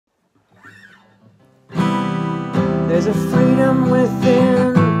There's a freedom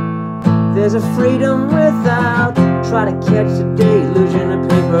within, there's a freedom without. Try to catch the deluge in a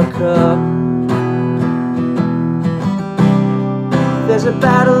paper cup. There's a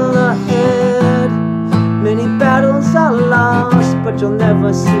battle ahead, many battles are lost, but you'll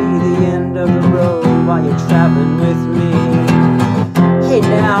never see the end of the road while you're traveling with me. Hey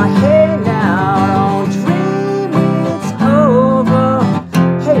now, don't dream it's over.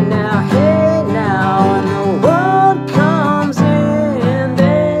 Hey now, when the world comes in,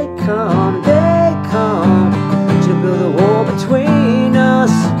 they come to build a wall between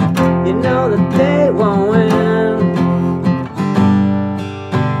us. You know that they won't win.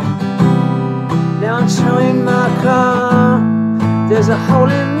 Now I'm towing my car, there's a hole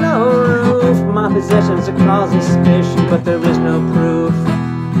in the roof. My possessions are cause suspicion, but there is no proof.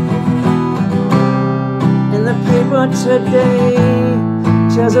 In the paper today,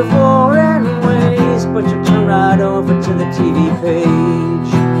 tales of war and waste, but you turn right over to the TV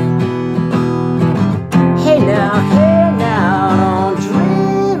page. Hey now, don't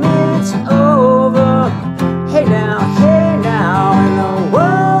dream it's over. Hey now, when the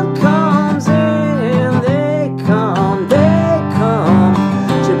world comes in, they come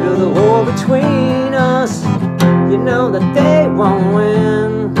to build a wall between us. You know that they won't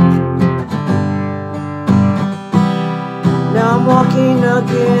win. Now I'm walking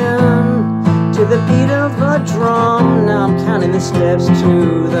again to the beat of a drum. Now I'm counting the steps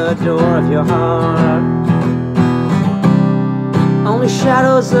to the door of your heart. Only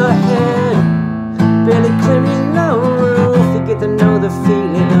shadows ahead, barely clearing the roof. You get to know the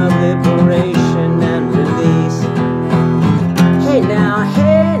feeling of liberation and release. Hey now,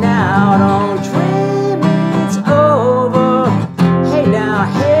 don't dream it's over. Hey now,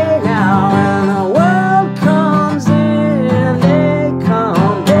 when the world comes in, they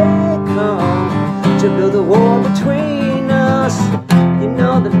come to build a wall between us. You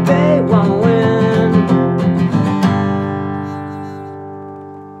know that they won't